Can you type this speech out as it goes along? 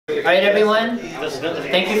Alright everyone,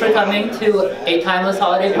 thank you for coming to a timeless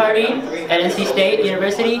holiday party at NC State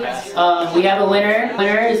University. We have a winner.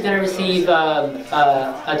 Winner is going to receive a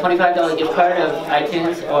 $25 gift card of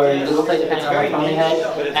iTunes or Google Play, depending on what phone they had.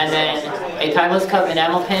 And then a timeless cup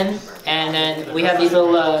enamel pin. And then we have these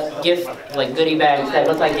little gift, like goodie bags that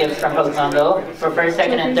look like gifts from Pokemon Go for first,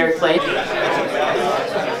 second, and third place.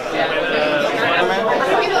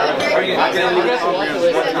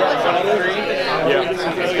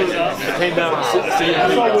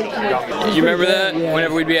 You remember that?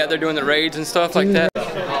 Whenever we'd be out there doing the raids and stuff like that?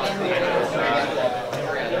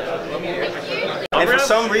 And for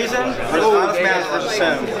some reason, for the finals match versus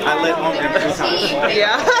him, I lit on him 3 times.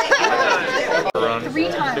 Yeah. 3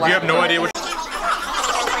 times. If you have no idea what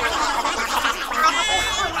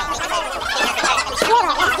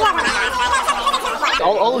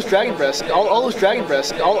All those dragon breasts, all those dragon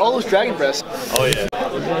breasts, all those dragon breasts. Oh yeah.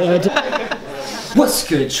 What's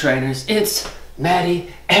good, trainers? It's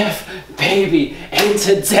MattyFBaby, and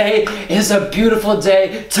today is a beautiful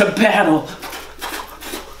day to battle.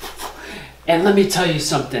 And let me tell you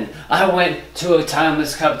something. I went to a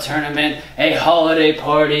Timeless Cup tournament, a holiday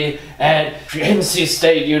party at NC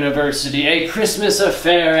State University, a Christmas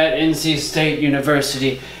affair at NC State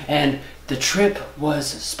University, and the trip was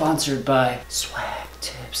sponsored by Swag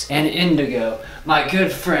Tips and Indigo. My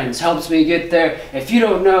good friends helped me get there. If you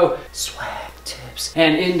don't know Swag Tips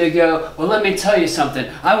and Indigo, well, let me tell you something.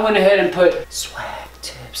 I went ahead and put Swag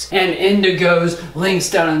Tips and Indigo's links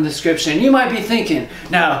down in the description. You might be thinking,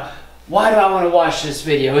 now, why do I want to watch this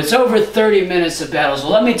video? It's over 30 minutes of battles.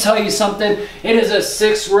 Well, let me tell you something. It is a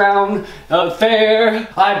 6-round affair.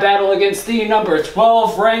 I battle against the number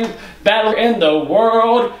 12 ranked battler in the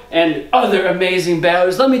world and other amazing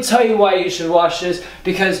battlers. Let me tell you why you should watch this,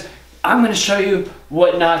 because I'm going to show you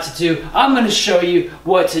what not to do. I'm going to show you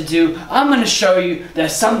what to do. I'm going to show you that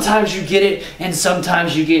sometimes you get it and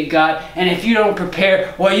sometimes you get got. And if you don't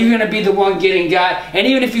prepare, well, you're going to be the one getting got. And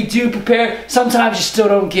even if you do prepare, sometimes you still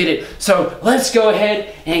don't get it. So let's go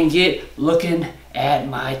ahead and get looking at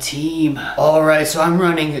my team. Alright, so I'm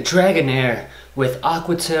running Dragonair with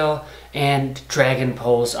Aquatail and Dragon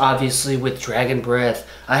Pulse, obviously with Dragon Breath.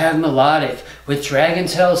 I have Melodic with Dragon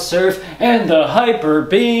Tail Surf and the Hyper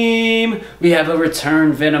Beam. We have a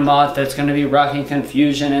return Venomoth that's going to be rocking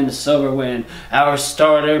Confusion and Silver Wind. Our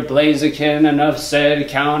starter Blaziken, enough said,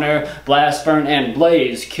 counter, Blast Burn, and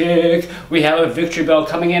Blaze Kick. We have a Victory Bell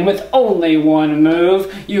coming in with only one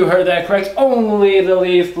move. You heard that correct, only the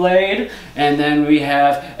Leaf Blade. And then we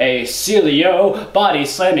have a Celio, Body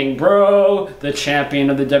Slamming Bro, the champion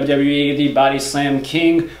of the WWE, the Body Slam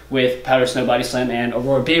King, with Powder Snow, Body Slam, and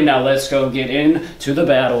Aurora Beam. Now let's go get into the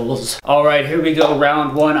battles. Alright, here we go,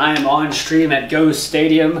 round 1. I am on stream at Go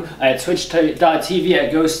Stadium, at twitch.tv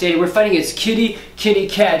at Go Stadium. We're fighting against Kitty,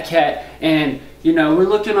 Cat, and you know, we're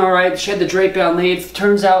looking alright. She had the Drakedown lead.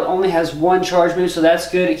 Turns out only has 1 charge move, so that's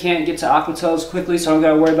good. It can't get to Aquatail as quickly, so I don't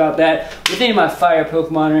gotta worry about that with any of my fire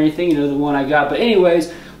Pokemon or anything, you know, the one I got. But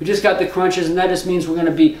anyways, we just got the crunches, and that just means we're gonna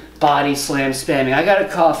be body slam spamming. I got a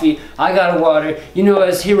coffee, I got a water. You know,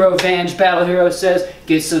 as Hero Vange, Battle Hero says,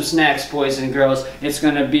 get some snacks, boys and girls. It's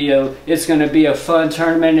gonna be a fun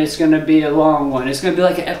tournament. It's gonna be a long one. It's gonna be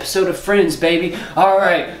like an episode of Friends, baby. All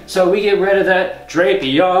right, so we get rid of that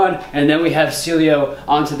Drapion, and then we have Celio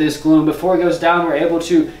onto this Gloom. Before it goes down, we're able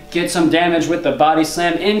to get some damage with the body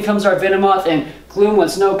slam. In comes our Venomoth, and Gloom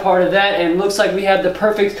wants no part of that, and looks like we have the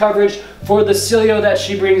perfect coverage for the Celio that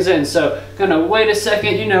she brings in. So, gonna wait a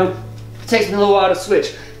second, you know, it takes me a little while to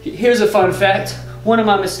switch. Here's a fun fact. One of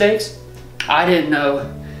my mistakes, I didn't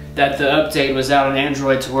know that the update was out on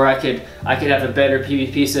Android to where I could have a better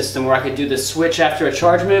PvP system where I could do the switch after a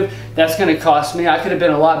charge move. That's gonna cost me. I could have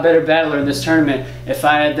been a lot better battler in this tournament if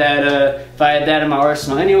I had that in my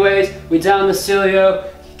arsenal. Anyways, we down the Celio.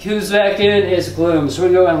 Who's back in is Gloom. So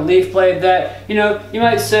we're going to go and Leaf Blade that. You know, you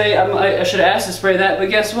might say I should have asked to spray that, but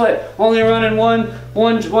guess what? Only running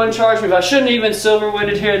one charge move. I shouldn't even Silver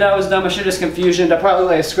Winded here. That was dumb. I should have just Confusioned. I probably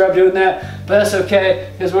like a scrub doing that, but that's okay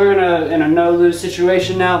because we're in a no-lose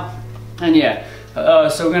situation now. And yeah,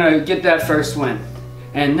 so we're gonna get that first win.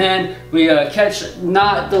 And then we catch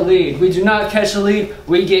not the lead. We do not catch the lead,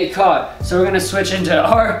 we get caught. So we're gonna switch into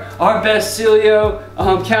our best Celio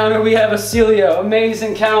counter. We have a Celio,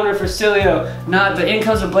 amazing counter for Celio. But in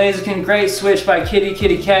comes a Blaziken, great switch by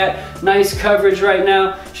Kitty Cat. Nice coverage right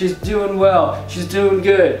now. She's doing well, she's doing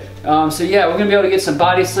good. So yeah, we're gonna be able to get some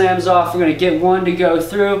body slams off. We're gonna get 1 to go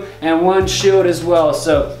through and 1 shield as well.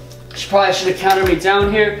 So she probably should have countered me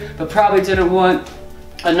down here, but probably didn't want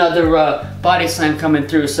another body slam coming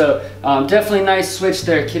through. So definitely nice switch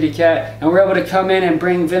there, Kitty Cat. And we're able to come in and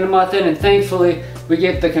bring Venomoth in, and thankfully we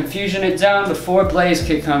get the confusion it down before Blaze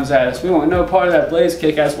Kick comes at us. We want no part of that Blaze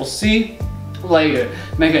Kick, as we'll see later.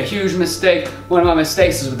 Make a huge mistake. One of my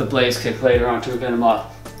mistakes is with the Blaze Kick later on to a Venomoth.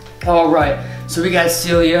 Alright, so we got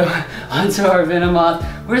Celio onto our Venomoth.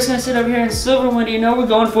 We're just gonna sit over here in Silverwind. You know, we're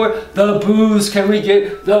going for the boost. Can we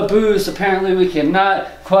get the boost? Apparently we cannot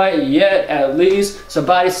quite yet, at least. So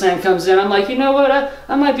Body Slam comes in. I'm like, you know what?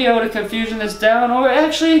 I might be able to confusion this down. Or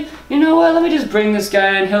actually, you know what? Let me just bring this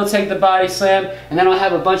guy in. He'll take the Body Slam, and then I'll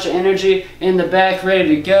have a bunch of energy in the back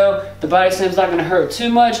ready to go. The Body Slam's not gonna hurt too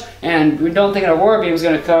much, and we don't think an Aurora Beam's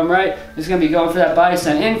gonna come, right? It's gonna be going for that Body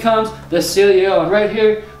Slam. In comes the Celio, and right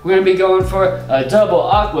here, we're gonna be going for a double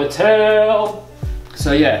Aqua Tail.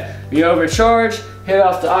 So yeah, we overcharge, hit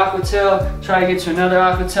off the Aqua Tail, try to get to another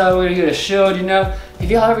Aqua Tail. We're gonna get a shield, you know. Have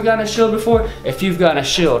y'all ever gotten a shield before? If you've gotten a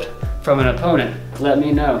shield from an opponent, let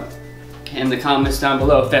me know in the comments down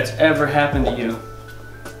below if that's ever happened to you.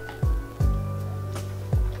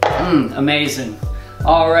 Amazing.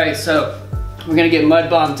 Alright, so we're gonna get Mud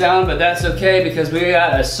Bomb down, but that's okay because we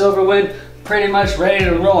got a Silverwind pretty much ready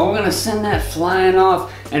to roll. We're gonna send that flying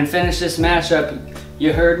off and finish this matchup.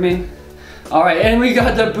 You heard me? Alright, and we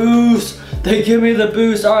got the boost. They give me the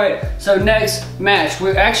boost. Alright, so next match.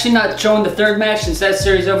 We're actually not showing the third match since that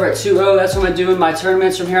series over at 2-0. That's what I'm going to do in my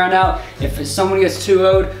tournaments from here on out. If someone gets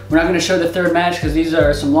 2-0'd, we're not going to show the third match because these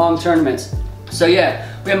are some long tournaments. So yeah,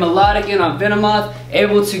 we have Melodic in on Venomoth,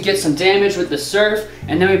 able to get some damage with the Surf,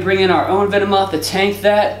 and then we bring in our own Venomoth to tank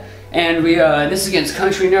that. And we this is against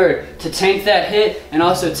Country Nerd to tank that hit and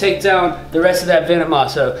also take down the rest of that Venomoth.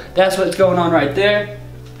 So that's what's going on right there.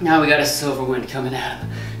 Now we got a Silverwind coming at them.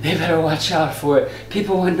 They better watch out for it.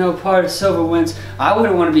 People want no part of Silverwinds. I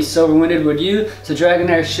wouldn't want to be Silverwinded, would you? So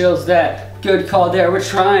Dragonair shields that. Good call there. We're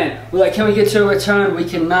trying. We're like, can we get to a return? We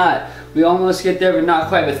cannot. We almost get there, but not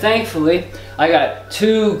quite. But thankfully, I got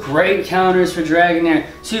two great counters for Dragonair.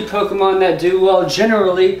 Two Pokemon that do well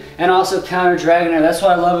generally and also counter Dragonair. That's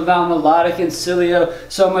what I love about Melodic and Celio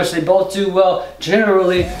so much. They both do well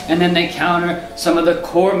generally, and then they counter some of the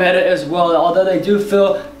core meta as well, although they do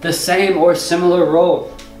fill the same or similar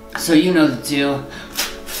role. So you know the deal.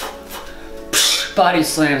 Body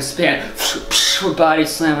Slam spam. We're Body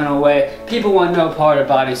Slamming away. People want no part of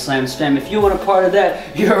Body Slam spam. If you want a part of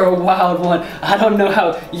that, you're a wild one. I don't know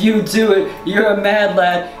how you do it. You're a mad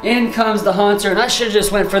lad. In comes the Haunter, and I should have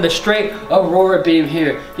just went for the straight Aurora Beam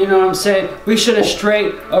here. You know what I'm saying? We should have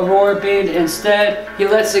straight Aurora Beamed. Instead, he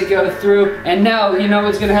lets it go through, and now you know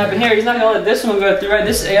what's gonna happen here. He's not gonna let this one go through, right?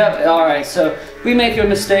 This, yep. All right. So we make a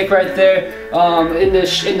mistake right there in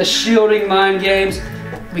the shielding mind games.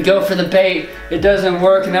 We go for the bait, it doesn't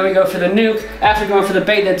work, and then we go for the nuke. After going for the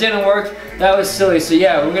bait that didn't work, that was silly. So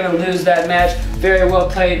yeah, we're gonna lose that match. Very well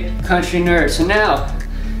played, Country Nerd. So now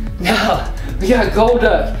we got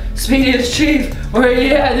Golduck, Speediest Chief. Where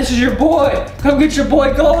you at? This is your boy. Come get your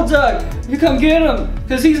boy Golduck. You come get him,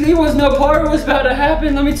 cause he was no part of what's about to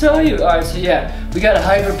happen. Let me tell you. All right, so yeah, we got a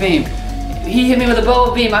Hyper Beam. He hit me with a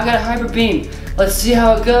Bubble Beam. I got a Hyper Beam. Let's see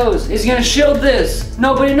how it goes. He's gonna shield this.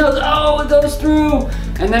 Nobody knows. Oh, it goes through.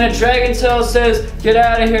 And then a Dragon Tail says, get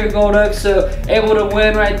out of here, Golduck. So able to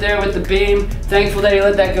win right there with the beam. Thankful that he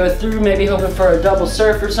let that go through. Maybe hoping for a double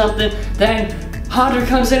Surf or something. Then Haunter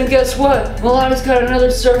comes in and guess what? Melodica's got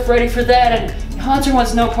another Surf ready for that. And Haunter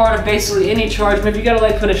wants no part of basically any charge. But you gotta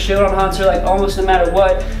like put a shield on Haunter like almost no matter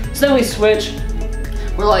what. So then we switch.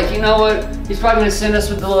 We're like, you know what? He's probably gonna send us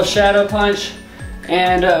with the little Shadow Punch.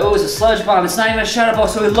 And it was a Sludge Bomb. It's not even a Shadow Ball,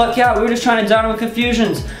 so we luck out. We were just trying to down him with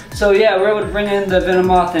confusions. So yeah, we're able to bring in the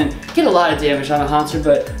Venomoth and get a lot of damage on the Haunter,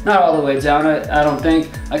 but not all the way down. I don't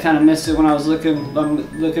think. I kind of missed it when I was looking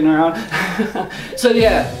around. So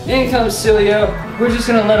yeah, in comes Celio. We're just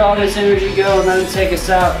gonna let all this energy go and let him take us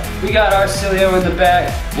out. We got our Celio in the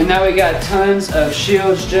back, and now we got tons of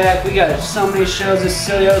shields, Jack. We got so many shields. This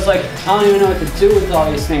Celio's like, I don't even know what to do with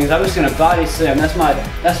all these things. I'm just gonna Body Slam. That's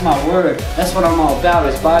my word. That's what I'm all about,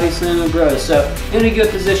 is Body Slamming bros. So in a good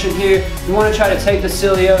position here. We want to try to take the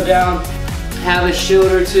Celio down, have a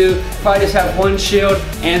shield or two, probably just have one shield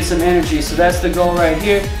and some energy. So that's the goal right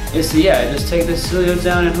here, is to, yeah, just take the Celio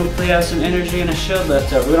down and hopefully have some energy and a shield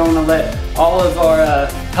left over. We don't want to let all of our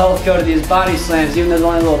health go to these Body Slams, even though they're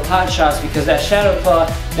only little pot shots, because that Shadow Claw,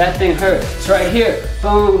 that thing hurt. So right here,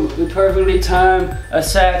 boom, we perfectly timed a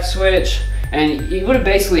sack switch, and he would have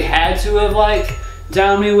basically had to have like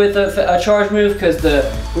down me with a charge move, because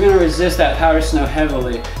we're gonna resist that Powder Snow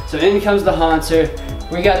heavily. So in comes the Haunter.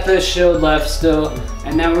 We got the shield left still,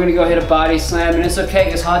 and then we're gonna go hit a Body Slam, and it's okay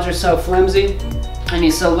because Haunter's so flimsy and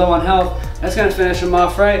he's so low on health That's gonna finish him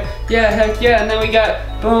off, right? Yeah, heck yeah. And then we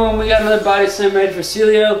got, boom, we got another body slam ready for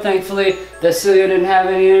Celio. Thankfully, that Celio didn't have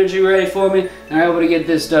any energy ready for me, and we're able to get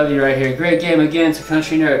this W right here. Great game again to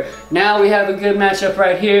Country Nerd. Now we have a good matchup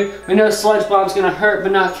right here. We know Sludge Bomb's gonna hurt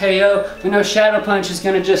but not KO. We know Shadow Punch is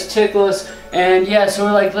gonna just tickle us. And yeah, so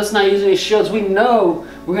we're like, let's not use any shields. We know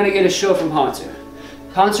we're gonna get a shield from Haunter.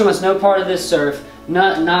 Haunter wants no part of this surf.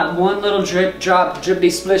 Not one little drip, drop,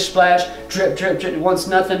 drippity, splish, splash, drip, drip, drip. It wants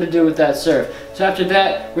nothing to do with that surf. So after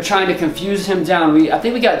that, we're trying to confuse him down. I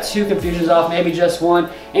think we got 2 confusions off, maybe just 1.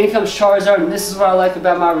 In comes Charizard, and this is what I like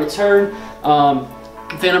about my return.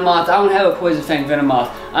 Venomoth. I don't have a Poison Fang Venomoth.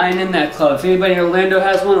 I ain't in that club. If anybody in Orlando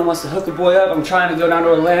has one and wants to hook a boy up, I'm trying to go down to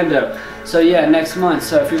Orlando. So yeah, next month.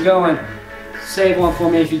 So if you're going, save one for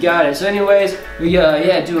me if you got it. So anyways, we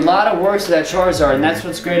yeah, do a lot of work to that Charizard, and that's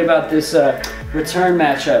what's great about this return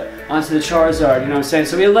matchup onto the Charizard, you know what I'm saying?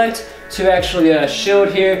 So we elect to actually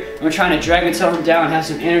shield here, and we're trying to Dragon Tail him down and have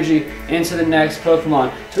some energy into the next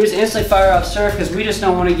Pokemon. So we just instantly fire off Surf because we just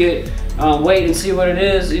don't want to get wait and see what it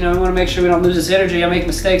is. You know, we want to make sure we don't lose this energy. I make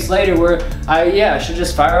mistakes later where I should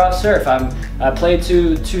just fire off Surf. I played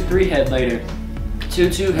 2-3 head later.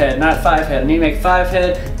 2-2 head, not 5 head. I need to make 5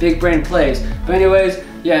 head, big brain plays. But anyways,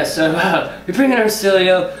 yeah, so we bring in our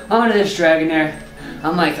Celio onto this Dragonair.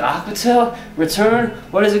 I'm like, Aqua Tail? Return?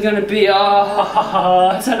 What is it gonna be?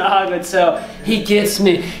 Oh, it's an Aqua Tail. He gets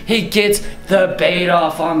me. He gets the bait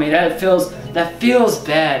off on me. That feels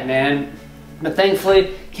bad, man. But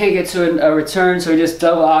thankfully, can't get to a return, so he just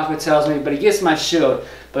double Aqua Tails me, but he gets my shield.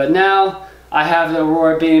 But now, I have the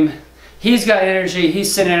Aurora Beam. He's got energy,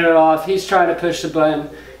 he's sending it off, he's trying to push the button,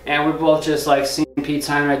 and we're both just like CMP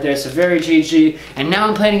time right there, so very GG. And now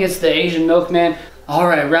I'm playing against the Asian Milkman.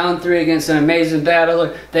 Alright, round 3 against an amazing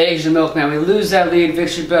battler, the Asian Milkman. We lose that lead,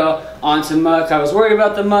 Victory Bell onto Muck. I was worried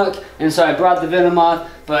about the Muck, and so I brought the Venomoth.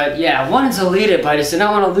 But yeah, I wanted to lead it, but I just did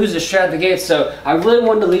not want to lose the strat at the gate, so I really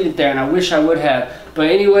wanted to lead it there, and I wish I would have.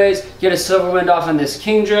 But anyways, get a Silver Wind off on this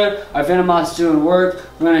Kingdra. Our Venomoth's doing work.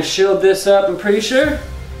 We're going to shield this up, I'm pretty sure.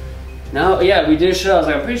 No, yeah, we did show. I was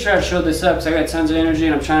like, I'm pretty sure I showed this up because I got tons of energy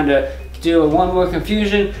and I'm trying to do one more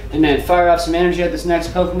confusion and then fire off some energy at this next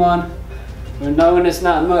Pokemon. We're knowing it's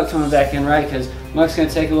not Muck coming back in, right? Because Muck's going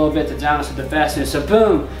to take a little bit to down us with the fast move. So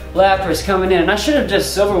boom, Lapras coming in. And I should have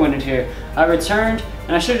just Silver Winded here. I returned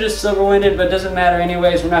and I should have just Silver Winded, but it doesn't matter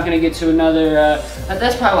anyways. We're not going to get to another,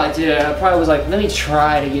 that's probably what I did. I probably was like, let me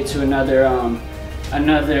try to get to another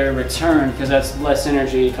return because that's less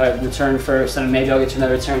energy if I return first, and maybe I'll get to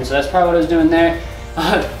another return. So that's probably what I was doing there.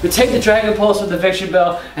 We take the Dragon Pulse with the Victory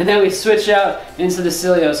Bell, and then we switch out into the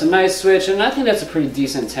Celio. So nice switch, and I think that's a pretty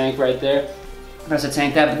decent tank right there. That's a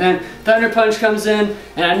tank that, but then Thunder Punch comes in,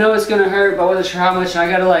 and I know it's gonna hurt, but I wasn't sure how much. And I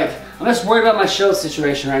gotta I'm just worried about my shield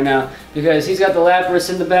situation right now because he's got the Lapras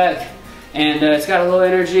in the back, and it's got a little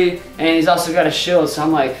energy, and he's also got a shield. So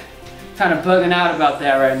I'm like kind of bugging out about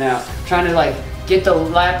that right now, trying to get the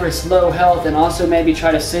Lapras low health and also maybe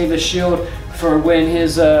try to save the shield for when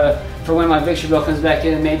his for when my Victory Bell comes back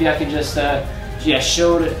in. Maybe I can just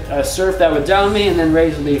shield a Surf that would down me and then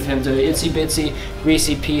Razor Leaf him to itsy bitsy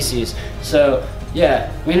greasy pieces. So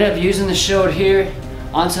yeah, we ended up using the shield here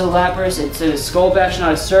onto the Lapras. It's a Skull Bash,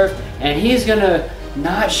 not a Surf, and he's gonna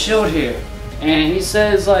not shield here. And he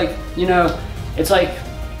says you know, it's like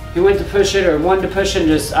he went to push it or wanted to push it and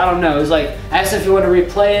just, I don't know, it was like, I asked if he wanted to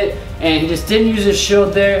replay it and he just didn't use his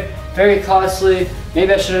shield there. Very costly.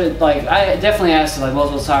 Maybe I should have, I definitely asked him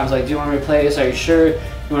multiple times, do you want to replay this? Are you sure you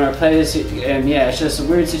want to replay this? And yeah, it's just a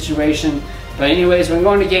weird situation. But anyways, we're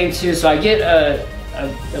going to game 2, so I get a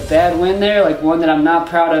bad win there, one that I'm not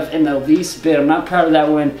proud of in the least bit. I'm not proud of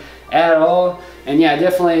that win at all. And yeah,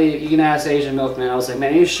 definitely, you can ask Asian Milkman. I was like,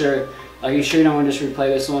 man, are you sure? You sure you don't want to just replay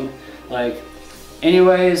this one?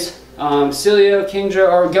 Anyways, Celio, Kingdra,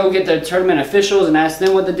 or go get the tournament officials and ask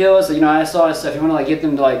them what the deal is. You know, I saw that stuff. You want to get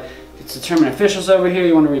them to it's the tournament officials over here.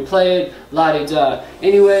 You want to replay it, la-di-da.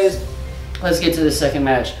 Anyways, let's get to the second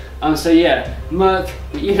match. So yeah, Muck.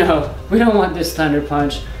 You know, we don't want this Thunder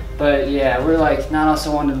Punch, but yeah, we're not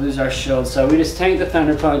also wanting to lose our shield. So we just tank the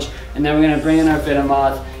Thunder Punch, and then we're gonna bring in our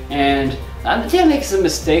Venomoth. And I think I make some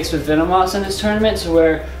mistakes with Venomoths in this tournament, to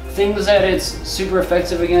where things that it's super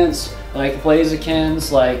effective against, like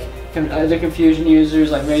Blazikens, other confusion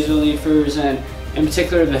users like Razor Leafers, and in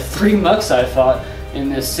particular the 3 Mucks I fought in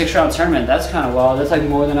this 6-round tournament. That's kind of wild. That's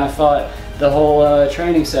more than I fought the whole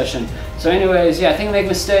training session. So anyways, yeah, I think I make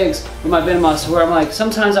mistakes with my Venomoths where I'm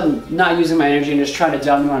sometimes I'm not using my energy and just trying to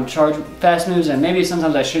down them on charge fast moves, and maybe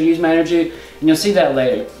sometimes I should use my energy, and you'll see that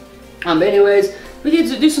later. But anyways, we get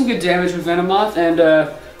to do some good damage with Venomoth, and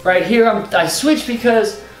right here I switch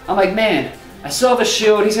because I'm man, I still have a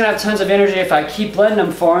shield. He's gonna have tons of energy if I keep letting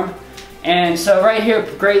him farm. And so right here,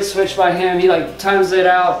 great switch by him. He like times it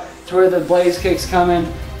out to where the blaze kick's coming.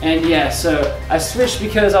 And yeah, so I switched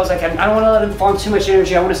because I was like, I don't want to let him farm too much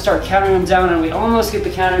energy. I want to start countering him down, and we almost get the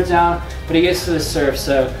counter down, but he gets to the surf.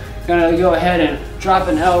 So gonna go ahead and drop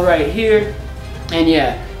an L right here. And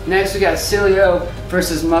yeah, next we got Cilio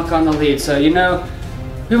versus Muck on the lead. So you know,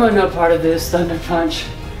 we want no part of this Thunder Punch.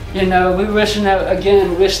 You know, we wishing that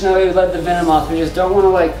again, wishing that we would let the Venom off. We just don't want to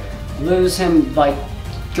like lose him like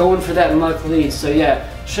going for that Muck lead. So yeah,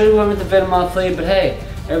 should have went with the Venom off lead, but hey,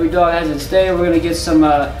 every dog has its day. We're gonna get some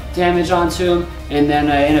damage onto him, and then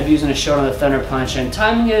end up using a shield on the Thunder Punch and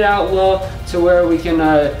timing it out well to where we can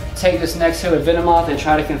take this next hit with Venom off and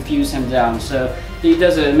try to confuse him down. So he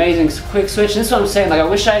does an amazing quick switch. This is what I'm saying. Like I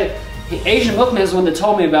wish Asian Milkman is the one that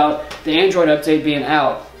told me about the Android update being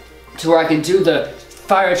out, to where I can do the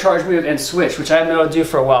fire charge move and switch, which I haven't been able to do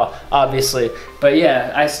for a while, obviously. But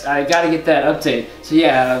yeah, I got to get that update. So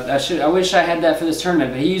yeah, I wish I had that for this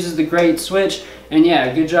tournament. But he uses the great switch, and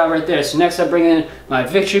yeah, good job right there. So next I bring in my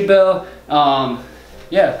Victory Bell.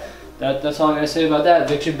 Yeah, that's all I'm gonna say about that.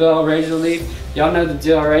 Victory Bell, Rage Relief. Y'all know the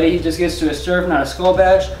deal already. He just gets to a surf, not a skull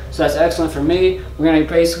badge. So that's excellent for me. We're gonna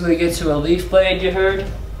basically get to a Leaf Blade, you heard.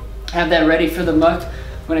 Have that ready for the Muck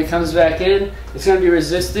when it comes back in. It's gonna be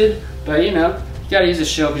resisted, but you know, you gotta use a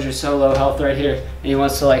shield because you're so low health right here, and he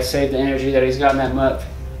wants to like save the energy that he's got in that Muck.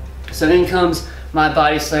 So then comes my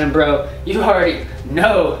Body Slam, bro. You already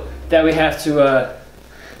know that we have to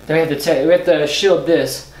we have to shield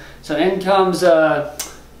this. So in comes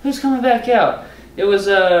who's coming back out? It was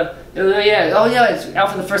yeah, oh yeah, it's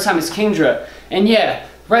out for the first time. It's Kingdra, and yeah,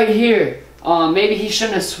 right here, maybe he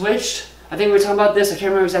shouldn't have switched. I think we were talking about this. I can't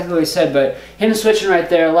remember exactly what he said, but him switching right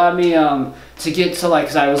there allowed me to get to like,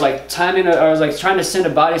 cause I was like timing, I was like trying to send a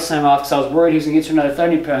Body Slam off because I was worried he was gonna get to another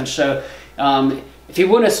Thunder Punch. So if he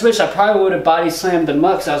wouldn't have switched, I probably would have Body Slammed the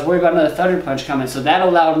Muck. So I was worried about another Thunder Punch coming. So that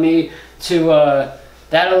allowed me to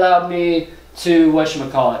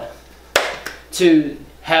whatchamacallit, to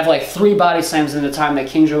have like 3 Body Slams in the time that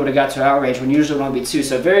Kingdra would have got to Outrage, when usually it would only be 2.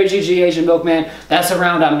 So very GG Asian Milkman. That's a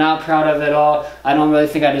round I'm not proud of at all. I don't really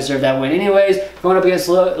think I deserve that win. Anyways, going up against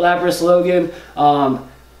Lapras Logan.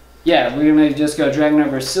 Yeah, we're gonna just go Dragon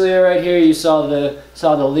over Cilio right here. You saw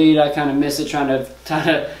the lead. I kind of missed it trying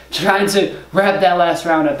to wrap that last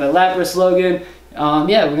round up. But Lapras Logan,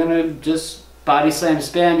 yeah, we're gonna just Body Slam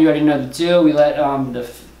spam. You already know the deal. We let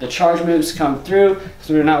the charge moves come through,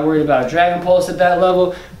 so we're not worried about a Dragon Pulse at that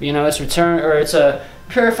level. You know, it's return, or it's a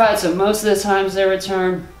Purified, so most of the times they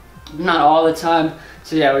return, not all the time.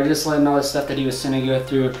 So yeah, we're just letting all the stuff that he was sending go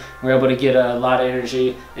through. We're able to get a lot of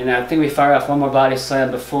energy, and I think we fire off one more Body Slam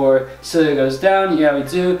before Cilio goes down. Yeah, we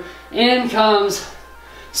do. In comes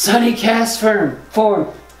Sunny Cast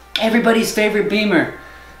Form, everybody's favorite beamer.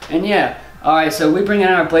 And yeah, alright, so we bring in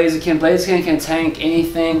our Blaziken. Blaziken can tank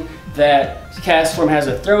anything that Cast Form has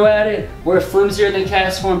a throw at it. We're flimsier than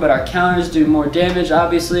Cast Form, but our counters do more damage,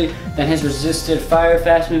 obviously, than his resisted fire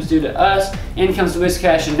fast moves do to us. In comes the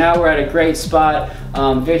Whiscash, and now we're at a great spot.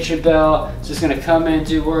 Victory Bell is just going to come in and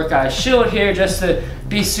do work. I shield here just to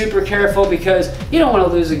be super careful, because you don't want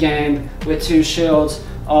to lose a game with 2 shields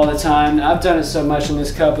all the time. I've done it so much in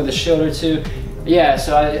this cup with a shield or 2. Yeah,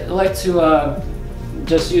 so I like to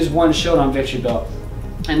just use 1 shield on Victory Bell.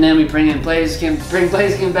 And then we bring in Blaziken, bring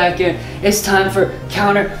Blaziken back in. It's time for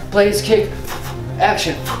counter, Blaze Kick,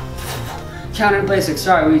 action. Counter, Blaze Kick.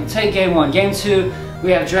 Sorry, we take game 1. Game 2,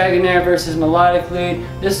 we have Dragonair versus Melodic lead.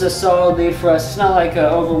 This is a solid lead for us. It's not like an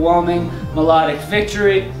overwhelming Melodic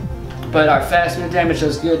victory, but our fast move damage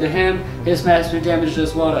does good to him. His fast move damage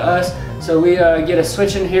does well to us. So we get a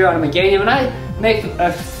switch in here on a Meganium, and I make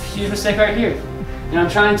a huge mistake right here. And I'm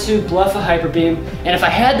trying to bluff a Hyper Beam, and if I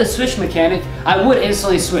had the switch mechanic, I would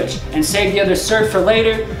instantly switch and save the other surf for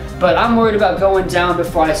later, but I'm worried about going down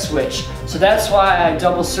before I switch. So that's why I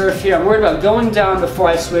double surf here. I'm worried about going down before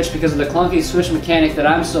I switch because of the clunky switch mechanic that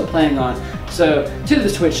I'm still playing on. So to the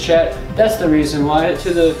Twitch chat, that's the reason why.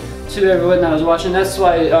 To everyone that was watching, that's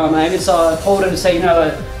why I even saw Holden say, you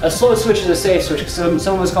know, a slow switch is a safe switch, because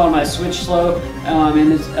someone was calling my switch slow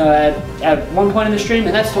at one point in the stream,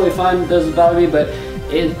 and that's totally fine, doesn't bother me, but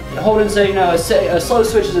Holden said, you know, a slow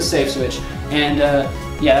switch is a safe switch, and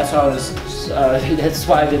yeah, that's why that's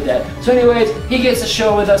why I did that. So anyways, he gets a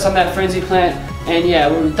show with us on that Frenzy Plant, and yeah,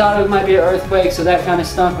 we thought it might be an Earthquake, so that kind of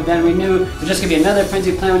stunk, but then we knew it was just going to be another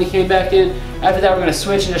Frenzy Plant when he came back in. After that, we're going to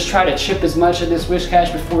switch and just try to chip as much of this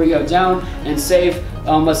Whiscash before we go down and save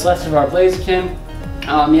what's left of our Blaziken.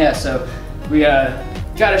 Yeah, so we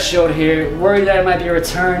got a shield here. Worried that it might be a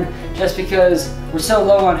return. That's because we're so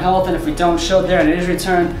low on health, and if we don't shield there on an injury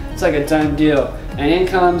turn, it's like a done deal. And in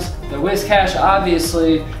comes the Whiscash.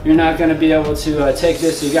 Obviously, you're not going to be able to take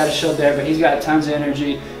this, so you got to shield there, but he's got tons of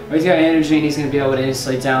energy. He's got energy, and he's going to be able to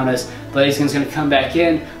instantly down us. Blaziken's going to come back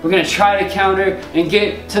in. We're going to try to counter and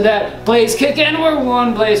get to that Blaze Kick, and we're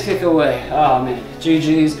one Blaze Kick away. Oh man,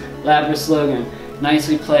 GG's, Lapras Logan.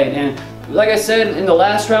 Nicely played. And like I said in the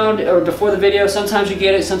last round, or before the video, sometimes you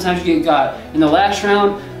get it, sometimes you get got. In the last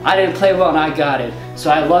round, I didn't play well and I got it. So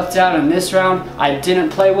I lucked out. In this round, I didn't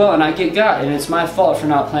play well and I get got, and it's my fault for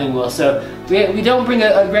not playing well. So we don't bring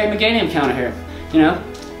a great Meganium counter here, you know,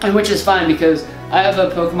 and which is fine because I have a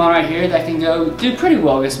Pokemon right here that can go do pretty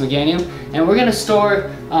well against Meganium, and we're gonna store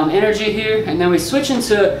energy here, and then we switch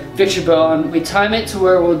into Victory Bell, and we time it to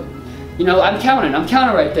where we'll, you know, I'm counting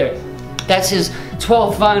right there. That's his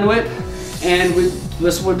 12th Vine Whip, and we're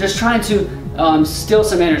just trying to steal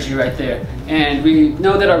some energy right there. And we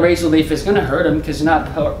know that our Razor Leaf is gonna hurt him because he's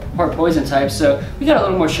not part poison type, so we got a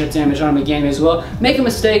little more shit damage on Meganium as well. Make a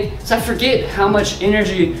mistake, so I forget how much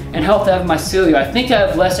energy and health I have in my Celio. I think I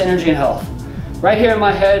have less energy and health. Right here in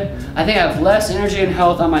my head, I think I have less energy and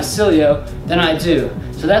health on my Celio than I do.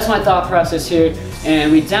 So that's my thought process here.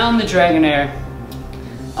 And we down the Dragonair.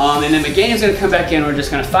 And then Meganium's going to come back in. We're just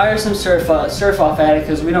going to fire some surf off at it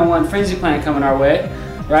because we don't want Frenzy Plant coming our way,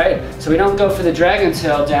 right? So we don't go for the Dragon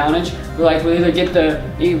Tail downage. We're like, we either get the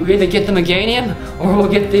Meganium or we'll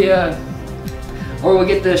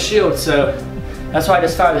get the shield. So that's why I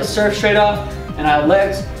just fired the Surf straight off, and I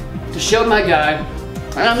elect to shield my guy.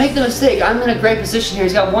 And I make the mistake. I'm in a great position here.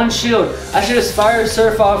 He's got one shield. I should just fire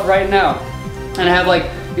Surf off right now. And I have like,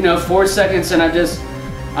 you know, 4 seconds, and I just,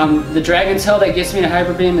 the Dragon Tail that gets me to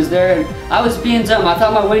Hyper Beam is there. And I was being dumb. I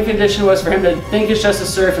thought my win condition was for him to think it's just a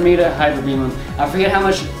Surf for me to Hyper Beam him. I forget how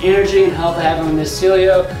much energy and health I have in this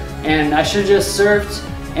Celio, and I should have just surfed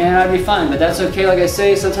and I'd be fine, but that's okay. Like I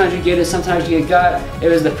say, sometimes you get it, sometimes you get got. It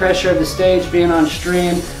was the pressure of the stage, being on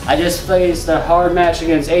stream. I just faced a hard match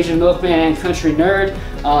against Asian Milkman and Country Nerd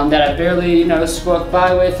that I barely, you know, squawked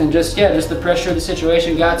by with, and just the pressure of the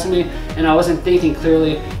situation got to me, and I wasn't thinking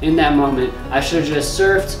clearly in that moment. I should have just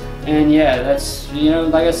surfed, and yeah, that's, you know,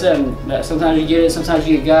 like I said, sometimes you get it, sometimes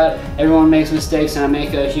you get got. Everyone makes mistakes, and I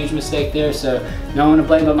make a huge mistake there, so no one to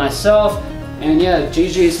blame but myself. And yeah,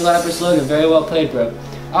 GG's to Lapras Logan, very well played, bro.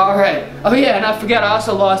 Alright, oh yeah, and I forgot I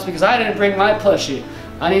also lost because I didn't bring my plushie.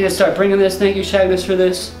 I need to start bringing this. Thank you, Shagnus, for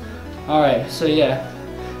this. Alright, so yeah,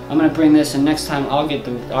 I'm gonna bring this, and next time I'll get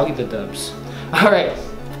the dubs. Alright,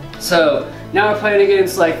 so now we're playing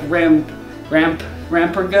against like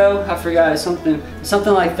Rampergo, I forgot,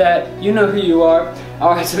 something like that. You know who you are.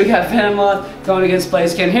 Alright, so we got Venomoth going against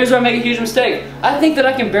Blaziken. Here's where I make a huge mistake. I think that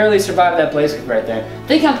I can barely survive that Blaziken right there. I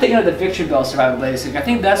think I'm thinking of the Victory Bell surviving Blaziken. I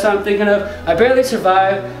think that's what I'm thinking of. I barely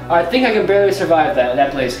survive, or I think I can barely survive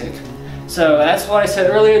that Blaziken. So that's what I said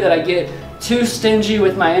earlier, that I get too stingy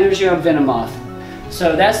with my energy on Venomoth.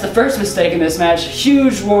 So that's the first mistake in this match.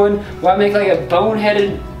 Huge one, where I make like a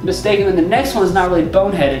boneheaded mistake, and then the next one's not really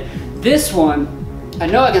boneheaded. This one, I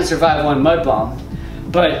know I can survive one Mud Bomb,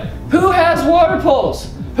 but who has Water Pulse?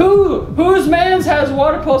 Whose mans has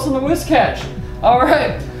Water Pulse on the Whiscash?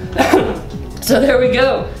 Alright, so there we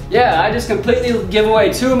go. Yeah, I just completely give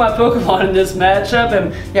away 2 of my Pokemon in this matchup,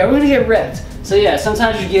 and yeah, we're gonna get wrecked. So yeah,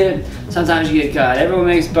 sometimes you get it, sometimes you get caught. Everyone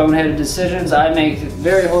makes boneheaded decisions. I make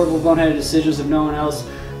very horrible boneheaded decisions if no one else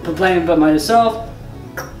complaining but myself.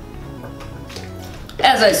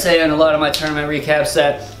 As I say in a lot of my tournament recaps,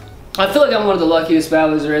 that I feel like I'm one of the luckiest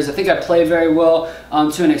battlers there is. I think I play very well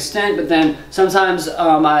to an extent, but then sometimes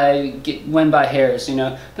I win by hairs, you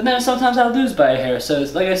know. But then sometimes I lose by a hair. So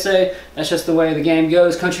like I say, that's just the way the game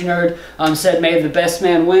goes. Country Nerd said, "May the best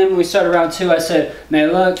man win." When we started round 2, I said, "May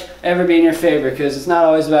luck ever be in your favor," because it's not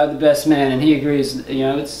always about the best man, and he agrees. You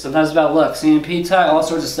know, it's sometimes about luck, CMP tie, all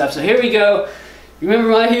sorts of stuff. So here we go. You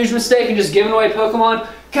remember my huge mistake in just giving away Pokemon?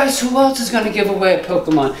 Guys, who else is going to give away a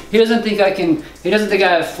Pokemon? He doesn't think I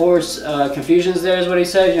have force confusions there, is what he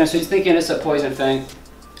said. You know, so he's thinking it's a Poison Fang.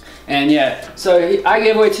 And yeah, so I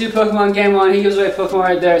gave away 2 Pokemon game 1. He gives away a Pokemon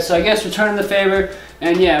right there. So I guess returning the favor.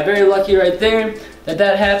 And yeah, very lucky right there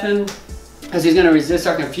that happened, because he's going to resist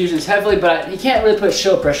our confusions heavily, but he can't really put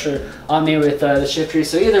shield pressure on me with the Shiftry.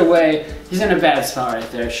 So either way, he's in a bad spot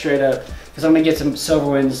right there, straight up. Because I'm going to get some silver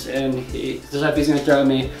wins, and the stuff he's going to throw at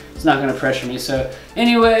me, it's not going to pressure me. So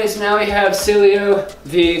anyways, now we have Celio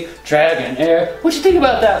v Dragonair. What you think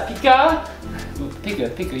about that, Pika?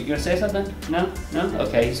 Pika, you going to say something? No? No?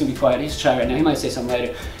 Okay, he's going to be quiet. He's shy right now. He might say something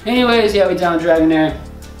later. Anyways, yeah, we down Dragonair.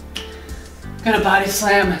 Gonna body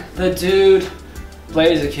slam the dude,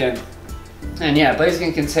 Blaziken. And yeah,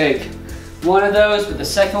 Blaziken can take one of those, but the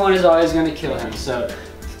second one is always going to kill him. So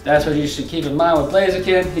that's what you should keep in mind with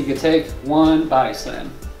Blaziken. He could take one body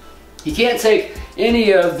slam. He can't take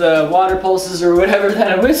any of the water pulses or whatever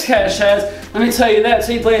that a Whiscash has. Let me tell you that.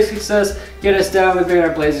 So he Blaziken says, get us down, we bring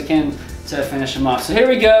our Blaziken to finish him off. So here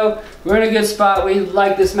we go. We're in a good spot. We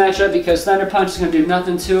like this matchup because Thunder Punch is going to do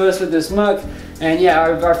nothing to us with this Muck. And yeah,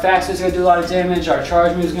 our Fast Move is going to do a lot of damage. Our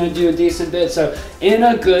Charge Move is going to do a decent bit. So in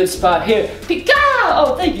a good spot here. Pika!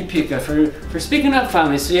 Oh, thank you, Pika, for speaking up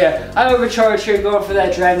finally. So yeah, I overcharge here, going for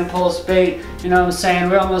that Dragon Pulse bait. You know what I'm saying?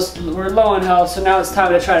 We're low on health, so now it's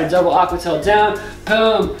time to try to double Aqua Tail down.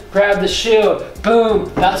 Boom! Grab the shield. Boom!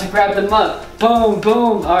 About to grab the Muck. Boom!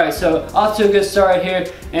 Boom! Alright, so off to a good start right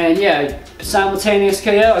here. And yeah, simultaneous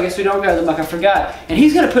KO. I guess we don't grab the Muck, I forgot. And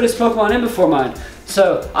he's going to put his Pokemon in before mine.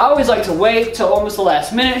 So I always like to wait till almost the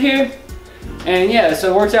last minute here. And yeah,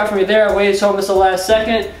 so it worked out for me there. I waited till almost the last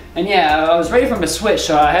second. And yeah, I was ready for him to switch,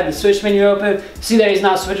 so I had the switch menu open. See that he's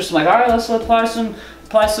not switching, so I'm like, alright, let's apply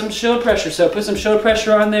some shield pressure. So put some shield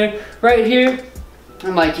pressure on there right here.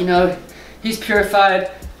 I'm like, you know, he's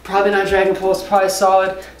purified, probably not Dragon Pulse, probably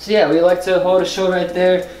solid. So yeah, we like to hold a shield right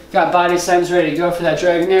there. Got body slams ready to go for that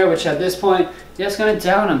Dragonair, which at this point, yeah, it's gonna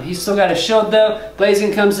down him. He's still got a shield though.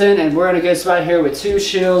 Blaziken comes in, and we're in a good spot here with 2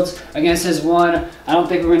 shields against his 1. I don't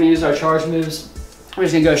think we're gonna use our charge moves. We're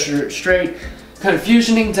just gonna go straight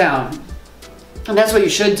confusioning down. And that's what you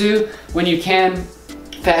should do when you can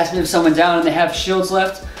fast move someone down and they have shields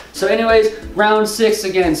left. So anyways, round 6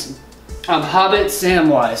 against Hobbit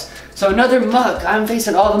Samwise. So another Muck. I'm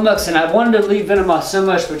facing all the Mucks, and I wanted to leave Venomoth so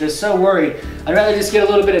much, but just so worried. I'd rather just get a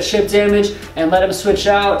little bit of chip damage and let him switch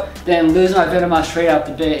out than lose my Venomoth straight out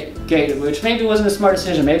the gate, which maybe wasn't a smart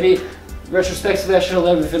decision. Maybe retrospectively I should have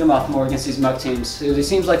led with Venomoth more against these Muck teams. He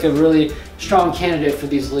seems like a really strong candidate for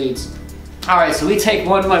these leads. Alright, so we take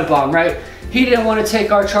 1 Mud Bomb, right? He didn't want to take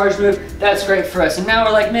our charge move. That's great for us. And now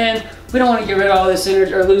we're like, man, we don't want to get rid of all this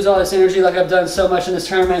energy or lose all this energy like I've done so much in this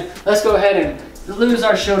tournament. Let's go ahead and lose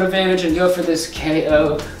our shield advantage and go for this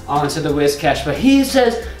KO onto the Whiscash. But he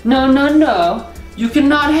says, no, no, no. You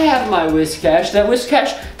cannot have my Whiscash. That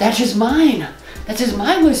Whiscash, that is mine. That is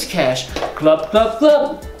my Whiscash. Glub, glub,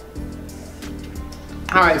 glub.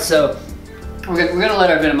 Alright, so we're gonna let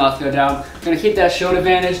our Venomoth go down. We're gonna keep that shield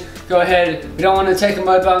advantage. Go ahead. We don't want to take a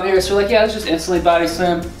Mud Bomb here, so we're like, yeah, let's just instantly body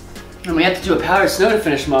slam. And we have to do a Powder Snow to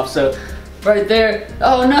finish him off. So right there.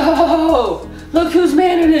 Oh no! Look whose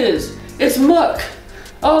man it is. It's Muck.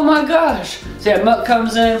 Oh my gosh. So yeah, Muck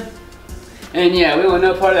comes in. And yeah, we want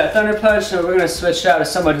no part of that Thunder Punch, so we're gonna switch out to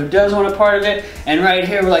someone who does want a part of it. And right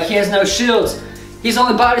here, we're like, he has no shields. He's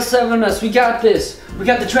only body slamming us. We got this. We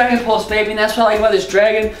got the Dragon Pulse, baby, and that's what I like about this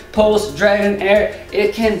Dragon Pulse, Dragonair.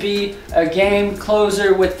 It can be a game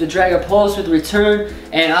closer with the Dragon Pulse with return,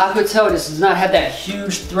 and Aqua Tail just does not have that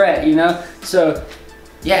huge threat, you know? So,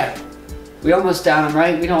 yeah, we almost down him,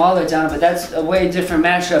 right? We don't all the way down him, but that's a way different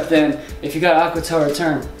matchup than if you got Aqua Tail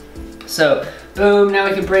return. So, boom, now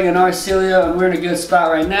we can bring in Arcelio, and we're in a good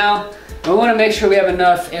spot right now. And we want to make sure we have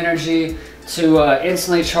enough energy to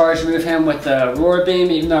instantly charge move him with the Roar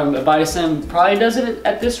Beam, even though a Body Slam probably does it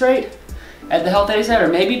at this rate, at the health that he's at, or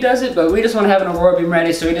maybe does it, but we just want to have an Roar Beam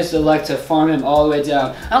ready, so we just elect to farm him all the way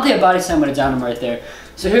down. I don't think a Body Slam would have downed him right there.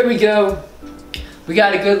 So here we go. We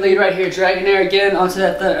got a good lead right here. Dragonair again onto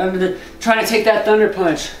that, trying to take that Thunder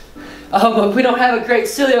Punch. Oh, but we don't have a great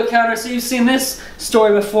Cilio counter, so you've seen this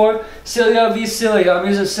story before. Cilio v Cilio. I'm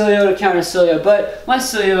using Cilio to counter Cilio, but my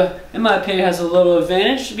Cilio, in my opinion, has a little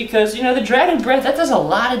advantage because, you know, the Dragon Breath, that does a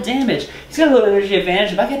lot of damage. He's got a little energy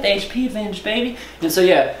advantage, but I got the HP advantage, baby. And so,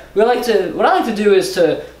 yeah, what I like to do is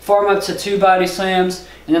to farm up to 2 body slams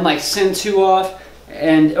and then, like, send 2 off,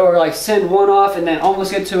 or, like, send 1 off and then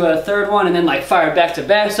almost get to a 3rd one and then, like, fire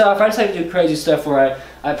back-to-backs off. I just like to do crazy stuff where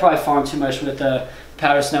I probably farm too much with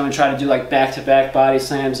Powder Snow and try to do like back-to-back body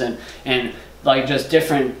slams and like just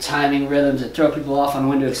different timing rhythms that throw people off on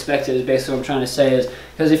when to expect it is basically what I'm trying to say is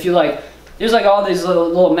because if you like, there's like all these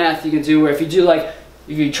little math you can do where if you do like,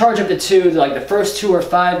 if you charge up to 2, like the first 2 are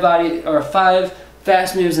 5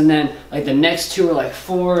 fast moves and then like the next 2 are like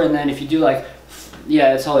 4 and then if you do like,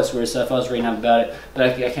 yeah, it's all this weird stuff. I was reading up about it, but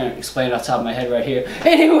I can't explain it off the top of my head right here.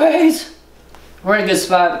 Anyways, we're in a good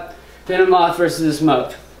spot. Venomoth versus this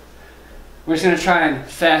Muck. We're just going to try and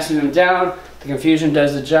fast move him down. The confusion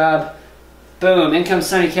does the job. Boom, in comes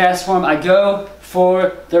Sunny Cast Form. I go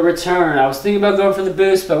for the return. I was thinking about going for the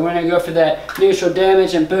boost, but we're going to go for that neutral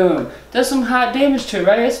damage, and boom. Does some hot damage to it,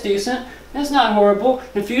 right? It's decent. That's not horrible.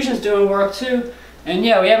 Confusion's doing work too. And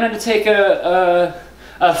yeah, we haven't had to take a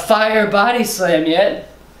fire body slam yet.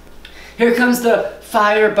 Here comes the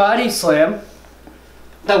fire body slam.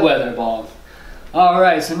 The Weather Ball.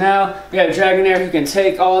 Alright, so now we got a Dragonair who can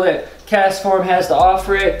take all that cast form has to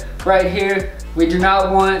offer it right here. We do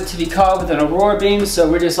not want to be caught with an Aurora Beam,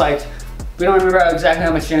 so we're just like, we don't remember exactly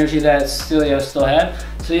how much energy that Celio still had.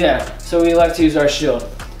 So yeah, so we like to use our shield.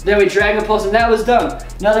 Then we Dragon Pulse, and that was done.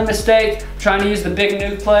 Another mistake, trying to use the big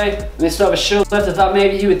nuke play, and they still have a shield left. I thought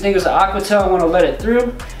maybe he would think it was an Aqua Tail and want to let it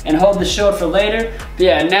through and hold the shield for later. But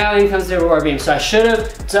yeah, now in comes the Aurora Beam. So I should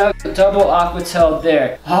have dug double Aqua Tail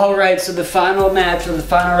there. Alright, so the final match of the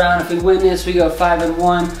final round, if we win this, we go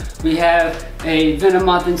 5-1. We have a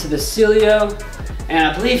Venomoth into the Celio. And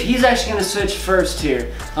I believe he's actually going to switch first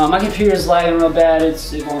here. My computer's lagging real bad.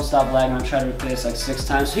 It won't stop lagging. I'm trying to replay this like 6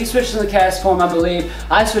 times. So he switches to the cast form, I believe.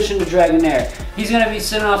 I switch into Dragonair. He's going to be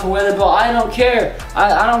sitting off a Weather Ball. I don't care.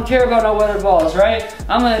 I don't care about no Weather Balls, right?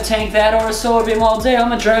 I'm going to tank that or a Solar Beam all day.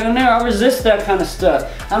 I'm a Dragonair. I'll resist that kind of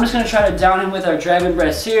stuff. I'm just going to try to down him with our Dragon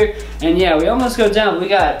Breath here. And yeah, we almost go down. We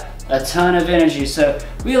got a ton of energy. So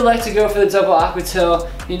we like to go for the double Aqua Tail,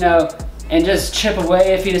 you know, and just chip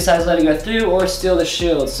away if he decides to let it go through or steal the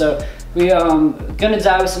shield. So we gonna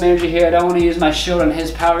die with some energy here. I don't want to use my shield on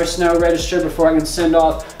his Power Snow register before I can send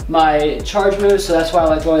off my charge move, so that's why I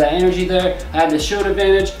let go of that energy there. I have the shield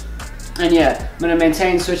advantage, and yeah, I'm gonna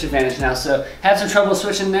maintain switch advantage now. So had some trouble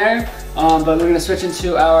switching there, but we're gonna switch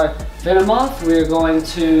into our Venomoth. We're going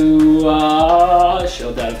to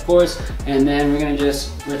shield that, of course, and then we're gonna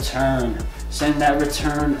just return. Send that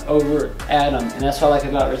return over at him. And that's what I like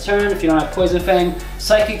about return. If you don't have Poison Fang,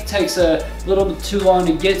 Psychic takes a little bit too long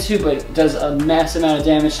to get to, but it does a massive amount of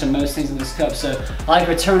damage to most things in this cup. So I like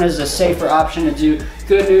return as a safer option to do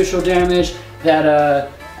good neutral damage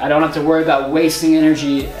that I don't have to worry about wasting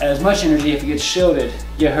energy, as much energy if it gets shielded.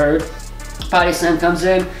 You heard? Body Slam comes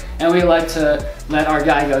in, and we like to let our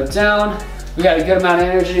guy go down. We got a good amount of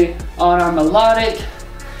energy on our Melodic.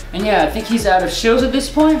 And yeah, I think he's out of shields at this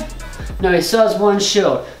point. No, he still has one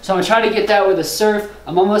shield. So I'm gonna try to get that with a Surf.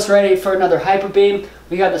 I'm almost ready for another Hyper Beam.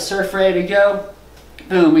 We got the Surf ready to go.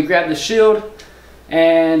 Boom, we grab the shield.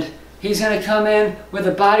 And he's gonna come in with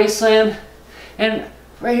a Body Slam. And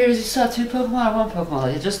right here, does he still have 2 Pokemon or 1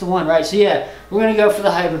 Pokemon? Just the one, right? So yeah, we're gonna go for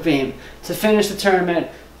the Hyper Beam to finish the tournament.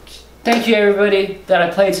 Thank you everybody that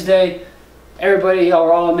I played today. Everybody, y'all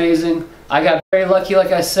are all amazing. I got very lucky,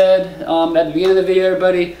 like I said at the beginning of the video,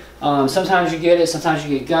 everybody. Sometimes you get it, sometimes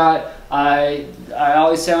you get got. I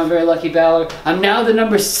always say I'm a very lucky battler. I'm now the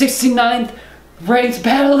number 69th ranked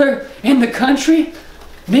battler in the country.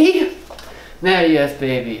 Me?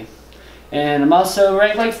 MattyFBaby. And I'm also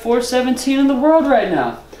ranked like 417 in the world right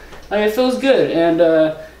now. Like, it feels good. And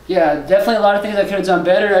yeah, definitely a lot of things I could have done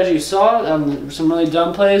better, as you saw. Some really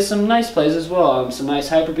dumb plays, some nice plays as well. Some nice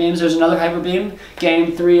Hyper Beams. There's another Hyper Beam,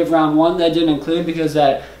 game 3 of round 1 that I didn't include because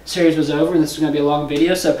that series was over and this is going to be a long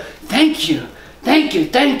video. So thank you. Thank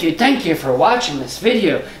you for watching this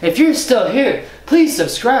video. If you're still here, please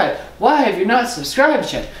subscribe. Why have you not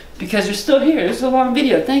subscribed yet? Because you're still here. This is a long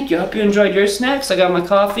video. Thank you. I hope you enjoyed your snacks. I got my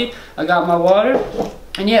coffee. I got my water.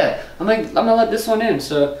 And yeah, I'm gonna let this one in.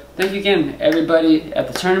 So thank you again, everybody at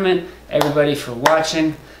the tournament, everybody for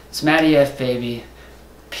watching. It's MattyFBaby.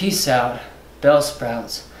 Peace out.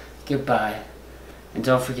 Bellsprouts. Goodbye. And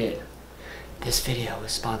don't forget, this video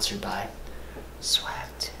was sponsored by Swag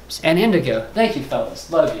Tips and Indigo. Thank you,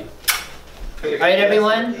 fellas. Love you. Alright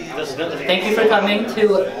everyone, thank you for coming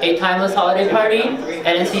to a timeless holiday party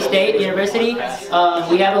at NC State University.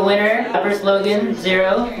 We have a winner, First Logan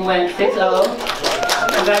 0, who went 6-0.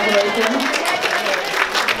 Congratulations.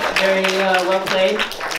 Very well played.